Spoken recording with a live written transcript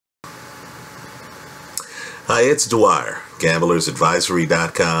Hi, it's Dwyer,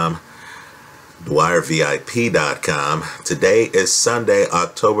 gamblersadvisory.com, dwyervip.com. Today is Sunday,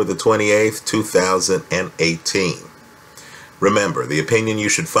 October the 28th, 2018. Remember, the opinion you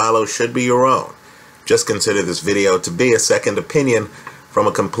should follow should be your own. Just consider this video to be a second opinion from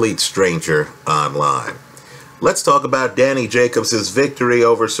a complete stranger online. Let's talk about Danny Jacobs' victory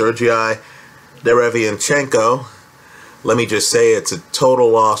over Sergey Derevyanchenko. Let me just say it's a total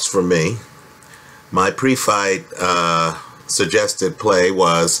loss for me. My pre-fight suggested play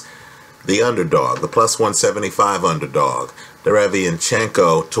was the underdog, the plus 175 underdog,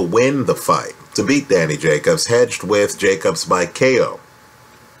 Derevyanchenko, to win the fight, to beat Danny Jacobs, hedged with Jacobs by KO.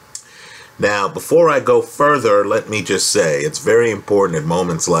 Now, before I go further, let me just say it's very important at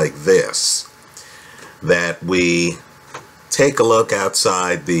moments like this that we take a look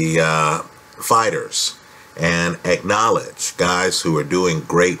outside the fighters and acknowledge guys who are doing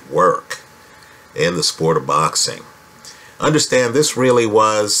great work in the sport of boxing. Understand, this really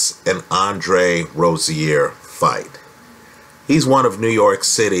was an Andre Rozier fight. He's one of New York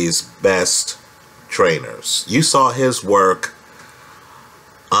City's best trainers. You saw his work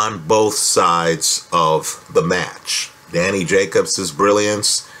on both sides of the match. Danny Jacobs'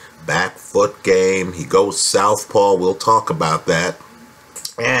 brilliance, back foot game, he goes southpaw, we'll talk about that,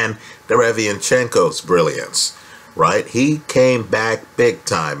 and Derevyanchenko's brilliance. Right? He came back big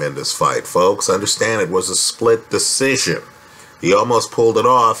time in this fight, folks. Understand, it was a split decision. He almost pulled it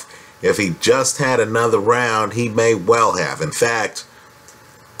off. If he just had another round, he may well have. In fact,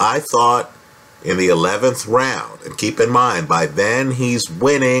 I thought in the 11th round, and keep in mind, by then he's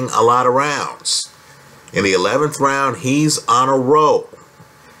winning a lot of rounds. In the 11th round, he's on a roll.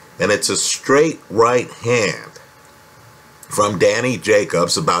 And it's a straight right hand from Danny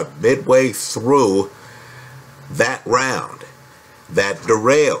Jacobs about midway through that round that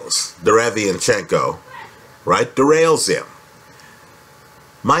derails Derevyanchenko, right? Derails him.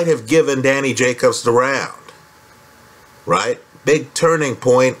 Might have given Danny Jacobs the round, right? Big turning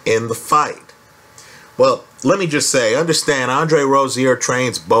point in the fight. Well, let me just say, understand, Andre Rozier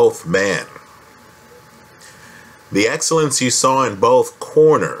trains both men. The excellence you saw in both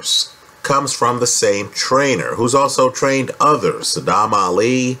corners comes from the same trainer, who's also trained others, Saddam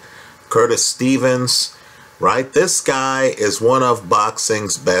Ali, Curtis Stevens. Right? This guy is one of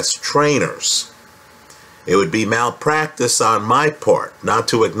boxing's best trainers. It would be malpractice on my part not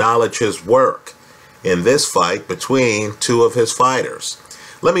to acknowledge his work in this fight between two of his fighters.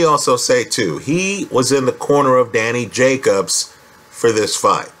 Let me also say, too, he was in the corner of Danny Jacobs for this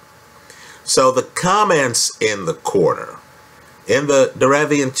fight. So the comments in the corner, in the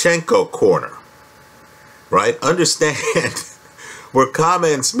Derevyanchenko corner, right, understand, were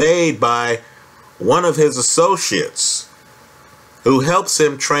comments made by one of his associates who helps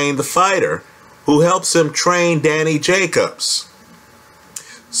him train the fighter, who helps him train Danny Jacobs.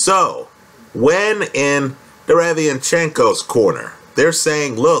 So, when in Derevyanchenko's corner, they're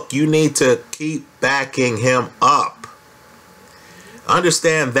saying, look, you need to keep backing him up.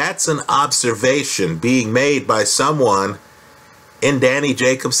 Understand, that's an observation being made by someone in Danny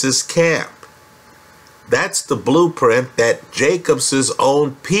Jacobs' camp. That's the blueprint that Jacobs'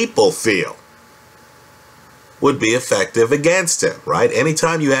 own people feel would be effective against him, right?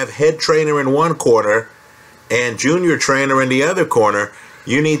 Anytime you have head trainer in one corner and junior trainer in the other corner,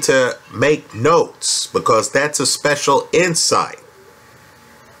 you need to make notes, because that's a special insight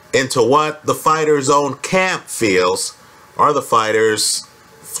into what the fighter's own camp feels are the fighter's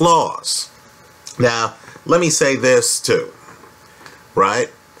flaws. Now, let me say this too,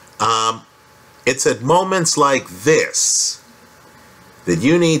 right? It's at moments like this that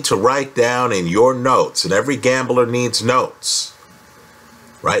you need to write down in your notes, and every gambler needs notes,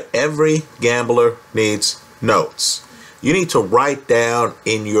 right? Every gambler needs notes. You need to write down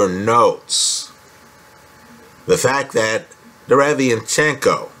in your notes the fact that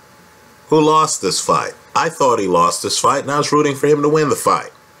Derevyanchenko, who lost this fight, I thought he lost this fight, and I was rooting for him to win the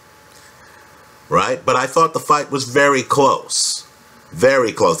fight, right? But I thought the fight was very close,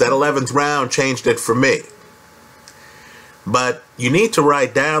 very close. That 11th round changed it for me. But you need to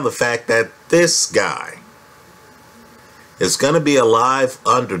write down the fact that this guy is going to be a live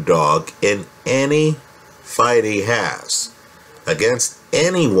underdog in any fight he has against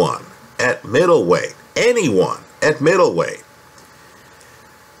anyone at middleweight,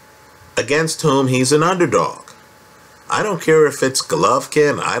 against whom he's an underdog. I don't care if it's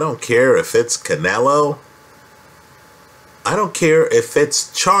Golovkin, I don't care if it's Canelo, I don't care if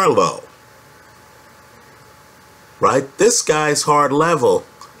it's Charlo. Right? This guy's hard level.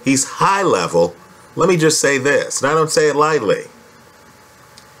 He's high level. Let me just say this, and I don't say it lightly.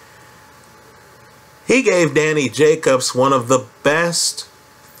 He gave Danny Jacobs one of the best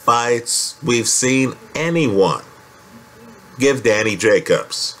fights we've seen anyone give Danny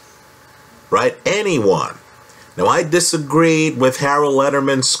Jacobs. Right? Anyone. Now, I disagreed with Harold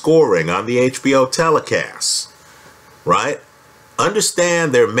Letterman's scoring on the HBO telecast. Right?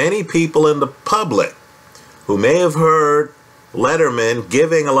 Understand there are many people in the public who may have heard Letterman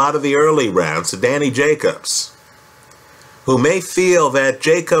giving a lot of the early rounds to Danny Jacobs, who may feel that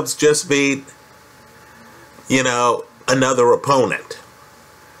Jacobs just beat, another opponent.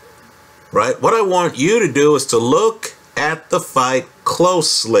 Right? What I want you to do is to look at the fight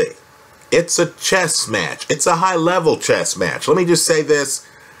closely. It's a chess match. It's a high-level chess match. Let me just say this.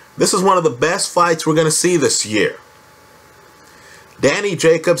 This is one of the best fights we're going to see this year. Danny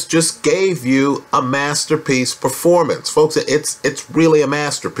Jacobs just gave you a masterpiece performance. Folks, it's really a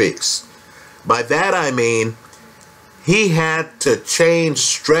masterpiece. By that I mean he had to change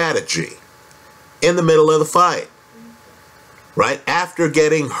strategy in the middle of the fight. Right? After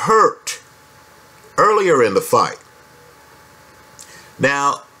getting hurt earlier in the fight.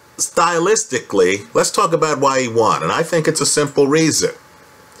 Now, stylistically, let's talk about why he won. And I think it's a simple reason.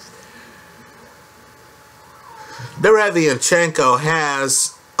 Derevyanchenko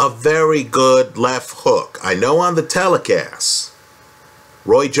has a very good left hook. I know on the telecast,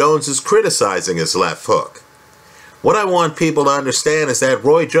 Roy Jones is criticizing his left hook. What I want people to understand is that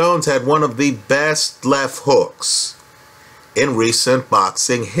Roy Jones had one of the best left hooks in recent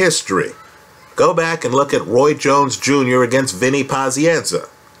boxing history. Go back and look at Roy Jones Jr. against Vinny Pazienza.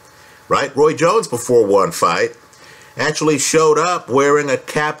 Right? Roy Jones, before one fight, actually showed up wearing a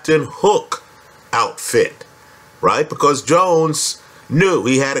Captain Hook outfit. Right? Because Jones knew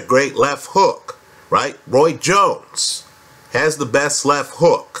he had a great left hook. Right? Roy Jones has the best left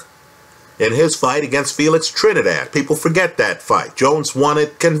hook in his fight against Felix Trinidad. People forget that fight. Jones won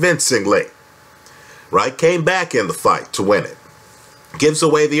it convincingly. Right? Came back in the fight to win it. Gives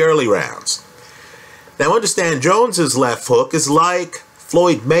away the early rounds. Now understand, Jones's left hook is like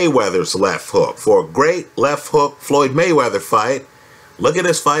Floyd Mayweather's left hook. For a great left hook Floyd Mayweather fight, look at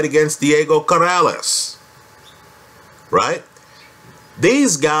his fight against Diego Corrales. Right?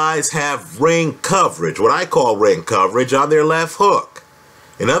 These guys have ring coverage, what I call ring coverage, on their left hook.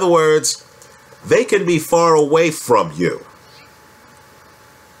 In other words, they can be far away from you.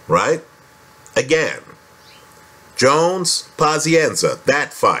 Right? Again, Jones, Pazienza,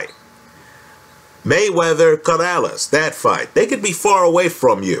 that fight. Mayweather, Corrales, that fight. They could be far away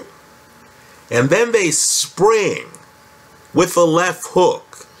from you. And then they spring with a left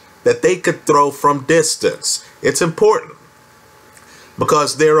hook that they could throw from distance. It's important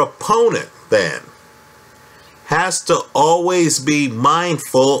because their opponent then has to always be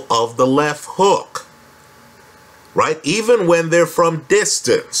mindful of the left hook. Right? Even when they're from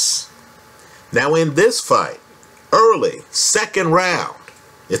distance. Now in this fight, early, second round,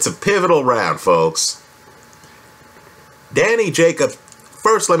 it's a pivotal round, folks. Danny Jacobs,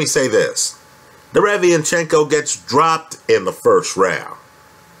 first let me say this. Derevyanchenko gets dropped in the first round.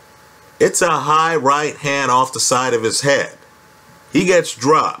 It's a high right hand off the side of his head. He gets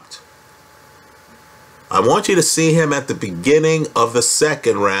dropped. I want you to see him at the beginning of the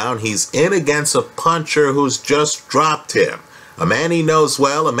second round. He's in against a puncher who's just dropped him. A man he knows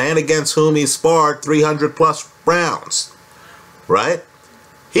well, a man against whom he sparred 300 plus rounds. Right?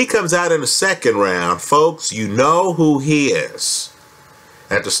 He comes out in the second round. Folks, you know who he is.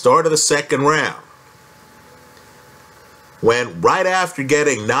 At the start of the second round, when right after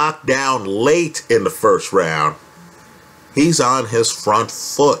getting knocked down late in the first round, he's on his front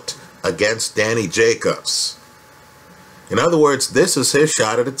foot against Danny Jacobs. In other words, this is his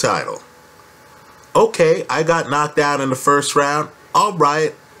shot at the title. Okay, I got knocked out in the first round. All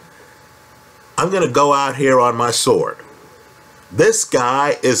right, I'm going to go out here on my sword. This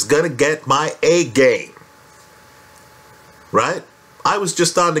guy is going to get my A game. Right? I was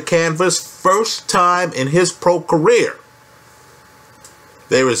just on the canvas, first time in his pro career.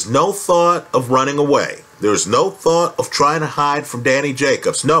 There is no thought of running away. There is no thought of trying to hide from Danny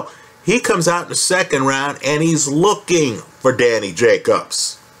Jacobs. No, he comes out in the second round and he's looking for Danny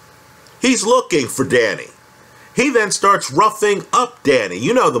Jacobs. He's looking for Danny. He then starts roughing up Danny.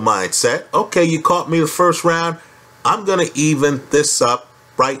 You know the mindset. Okay, you caught me the first round. I'm going to even this up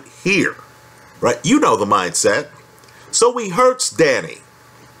right here. Right? You know the mindset. So he hurts Danny.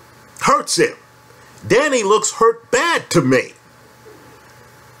 Hurts him. Danny looks hurt bad to me.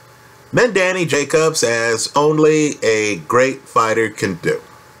 Then Danny Jacobs, as only a great fighter can do.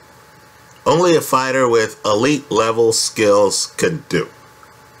 Only a fighter with elite level skills can do.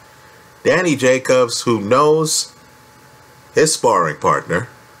 Danny Jacobs, who knows his sparring partner,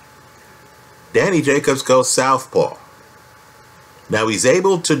 Danny Jacobs goes southpaw. Now he's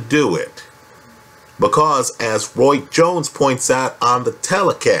able to do it because, as Roy Jones points out on the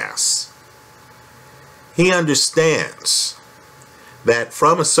telecast, he understands that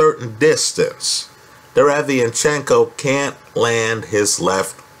from a certain distance, Derevyanchenko can't land his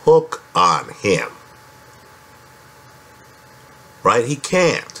left hook on him. Right? He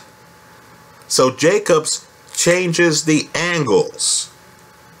can't. So Jacobs changes the angles,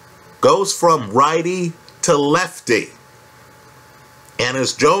 goes from righty to lefty. And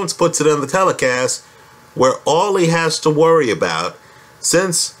as Jones puts it on the telecast, where all he has to worry about,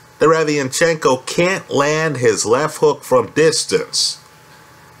 since Derevyanchenko can't land his left hook from distance,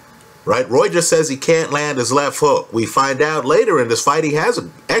 right? Roy just says he can't land his left hook. We find out later in this fight he has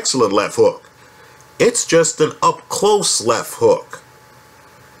an excellent left hook. It's just an up-close left hook,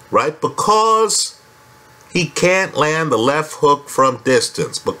 right? Because he can't land the left hook from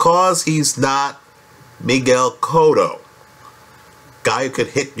distance, because he's not Miguel Cotto, guy who could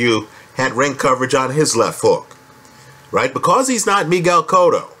hit you, had ring coverage on his left hook, right? Because he's not Miguel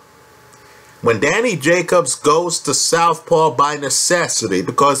Cotto, when Danny Jacobs goes to southpaw by necessity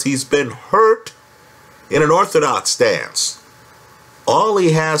because he's been hurt in an orthodox stance, all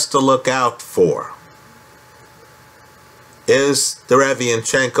he has to look out for is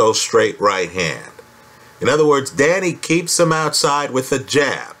Derevyanchenko's straight right hand. In other words, Danny keeps him outside with a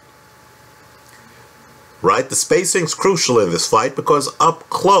jab. Right? The spacing's crucial in this fight because up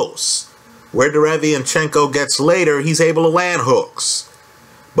close, where Derevyanchenko gets later, he's able to land hooks.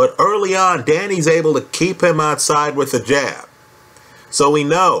 But early on, Danny's able to keep him outside with a jab. So he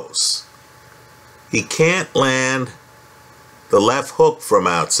knows he can't land the left hook from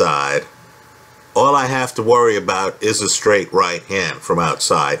outside. All I have to worry about is a straight right hand from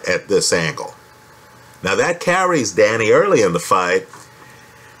outside at this angle. Now that carries Danny early in the fight.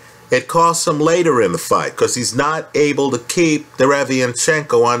 It costs him later in the fight because he's not able to keep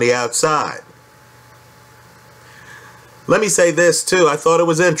Derevyanchenko on the outside. Let me say this too, I thought it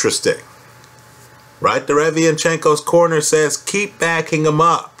was interesting. Right? Derevyanchenko's corner says keep backing him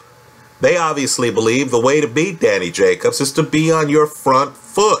up. They obviously believe the way to beat Danny Jacobs is to be on your front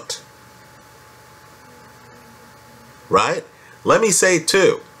foot. Right? Let me say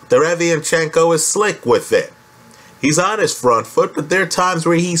too, Derevyanchenko is slick with it. He's on his front foot, but there are times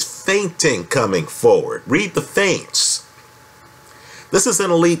where he's feinting coming forward. Read the feints. This is an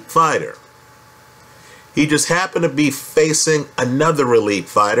elite fighter. He just happened to be facing another elite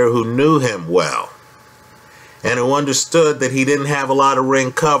fighter who knew him well and who understood that he didn't have a lot of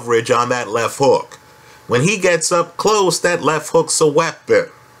ring coverage on that left hook. When he gets up close, that left hook's a weapon.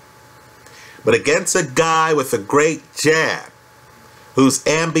 But against a guy with a great jab, who's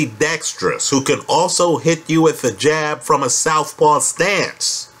ambidextrous, who can also hit you with a jab from a southpaw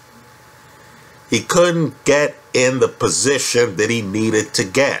stance, he couldn't get in the position that he needed to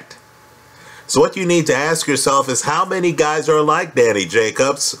get. So what you need to ask yourself is how many guys are like Danny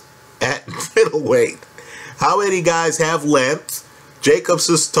Jacobs at middleweight? How many guys have length? Jacobs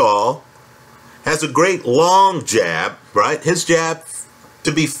is tall, has a great long jab, right? His jab,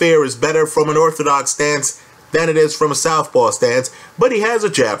 to be fair, is better from an orthodox stance than it is from a southpaw stance, but he has a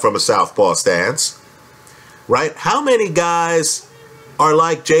jab from a southpaw stance, right? How many guys are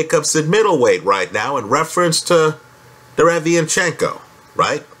like Jacobs at middleweight right now in reference to Derevyanchenko,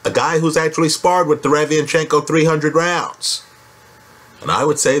 right? A guy who's actually sparred with Derevyanchenko 300 rounds. And I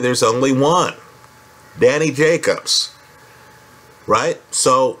would say there's only one, Danny Jacobs, right?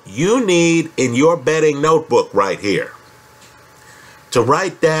 So you need in your betting notebook right here to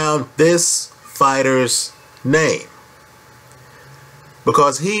write down this fighter's name,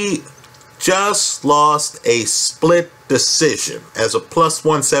 because he just lost a split decision as a plus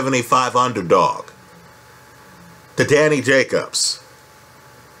 175 underdog to Danny Jacobs,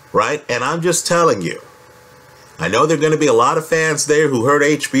 right? And I'm just telling you, I know there are going to be a lot of fans there who heard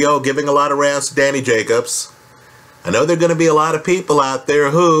HBO giving a lot of rounds to Danny Jacobs. I know there are going to be a lot of people out there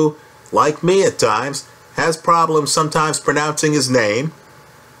who, like me at times, has problems sometimes pronouncing his name.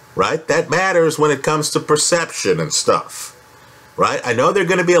 Right? That matters when it comes to perception and stuff. Right? I know there are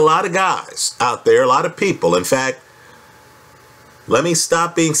going to be a lot of guys out there, a lot of people. In fact, let me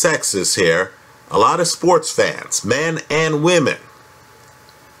stop being sexist here. A lot of sports fans, men and women,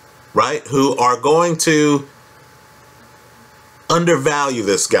 right, who are going to undervalue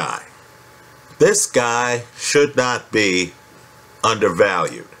this guy. This guy should not be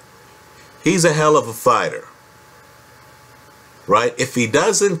undervalued. He's a hell of a fighter. Right? If he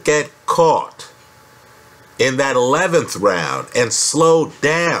doesn't get caught in that 11th round and slowed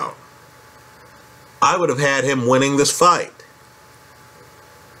down, I would have had him winning this fight.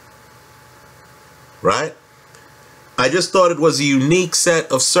 right? I just thought it was a unique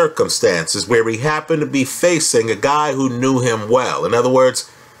set of circumstances where he happened to be facing a guy who knew him well. In other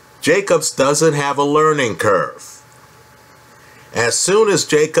words, Jacobs doesn't have a learning curve. As soon as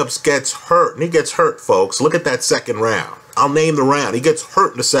Jacobs gets hurt, and he gets hurt, folks, look at that second round. I'll name the round. He gets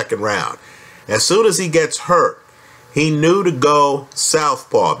hurt in the second round. As soon as he gets hurt, he knew to go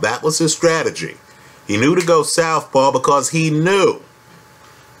southpaw. That was his strategy. He knew to go southpaw because he knew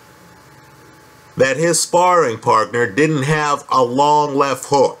that his sparring partner didn't have a long left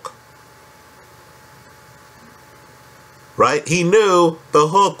hook. Right? He knew the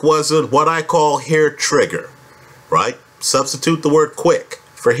hook wasn't what I call hair trigger. Right? Substitute the word quick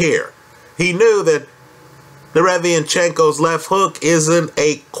for here. He knew that Derevyanchenko's left hook isn't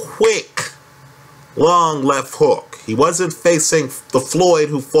a quick, long left hook. He wasn't facing the Floyd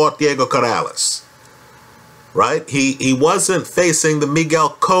who fought Diego Corrales. Right? He wasn't facing the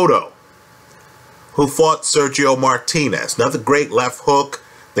Miguel Cotto who fought Sergio Martinez. Another great left hook.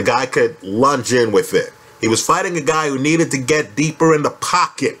 The guy could lunge in with it. He was fighting a guy who needed to get deeper in the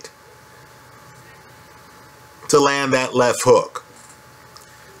pocket to land that left hook,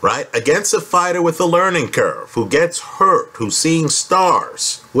 right? Against a fighter with a learning curve, who gets hurt, who's seeing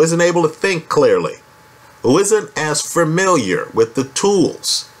stars, who isn't able to think clearly, who isn't as familiar with the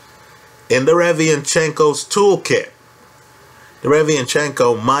tools in Derevyanchenko's toolkit.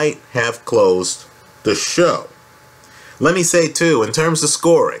 Derevyanchenko might have closed the show. Let me say, too, in terms of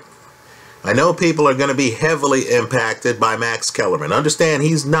scoring, I know people are going to be heavily impacted by Max Kellerman. Understand,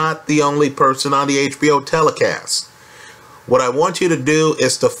 he's not the only person on the HBO telecast. What I want you to do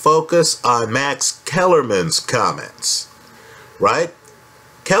is to focus on Max Kellerman's comments, right?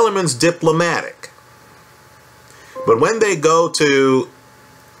 Kellerman's diplomatic. But when they go to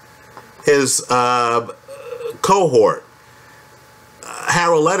his cohort,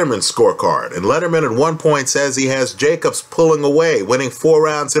 Harold Letterman's scorecard, and Letterman at one point says he has Jacobs pulling away, winning 4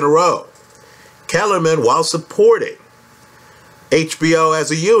 rounds in a row. Kellerman, while supporting HBO as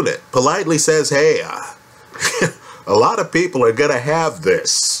a unit, politely says, hey, a lot of people are going to have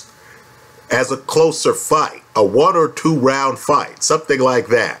this as a closer fight, a 1 or 2 round fight, something like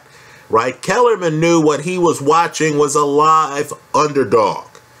that, right? Kellerman knew what he was watching was a live underdog.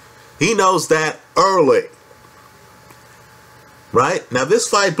 He knows that early, right? Now, this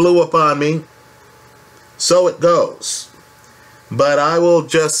fight blew up on me, so it goes. But I will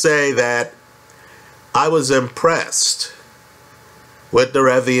just say that I was impressed with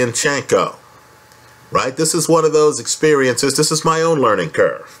Derevyanchenko, right? This is one of those experiences, this is my own learning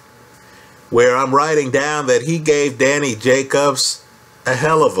curve, where I'm writing down that he gave Danny Jacobs a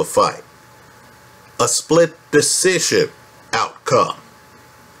hell of a fight, a split decision outcome,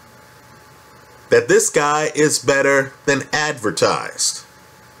 that this guy is better than advertised.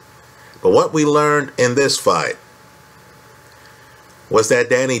 But what we learned in this fight was that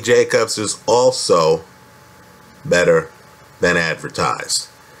Danny Jacobs is also better than advertised.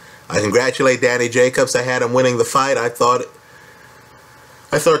 I congratulate Danny Jacobs. I had him winning the fight. I thought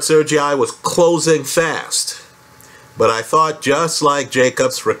Sergey was closing fast. But I thought just like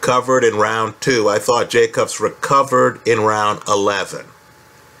Jacobs recovered in round 2, I thought Jacobs recovered in round 11.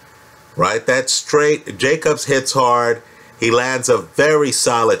 Right? That's straight. Jacobs hits hard. He lands a very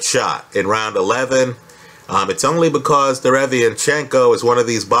solid shot in round 11. It's only because Derevyanchenko is one of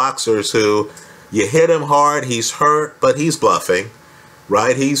these boxers who you hit him hard, he's hurt, but he's bluffing,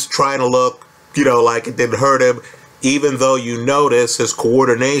 right? He's trying to look, like it didn't hurt him, even though you notice his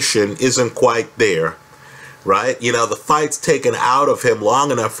coordination isn't quite there, right? The fight's taken out of him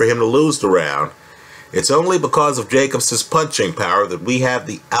long enough for him to lose the round. It's only because of Jacobs' punching power that we have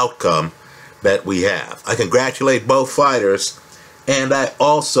the outcome that we have. I congratulate both fighters, and I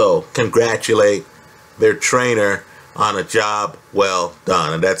also congratulate their trainer on a job well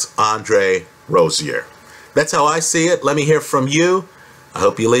done, and that's Andre Rosier. That's how I see it. Let me hear from you. I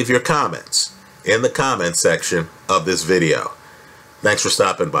hope you leave your comments in the comment section of this video. Thanks for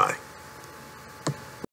stopping by.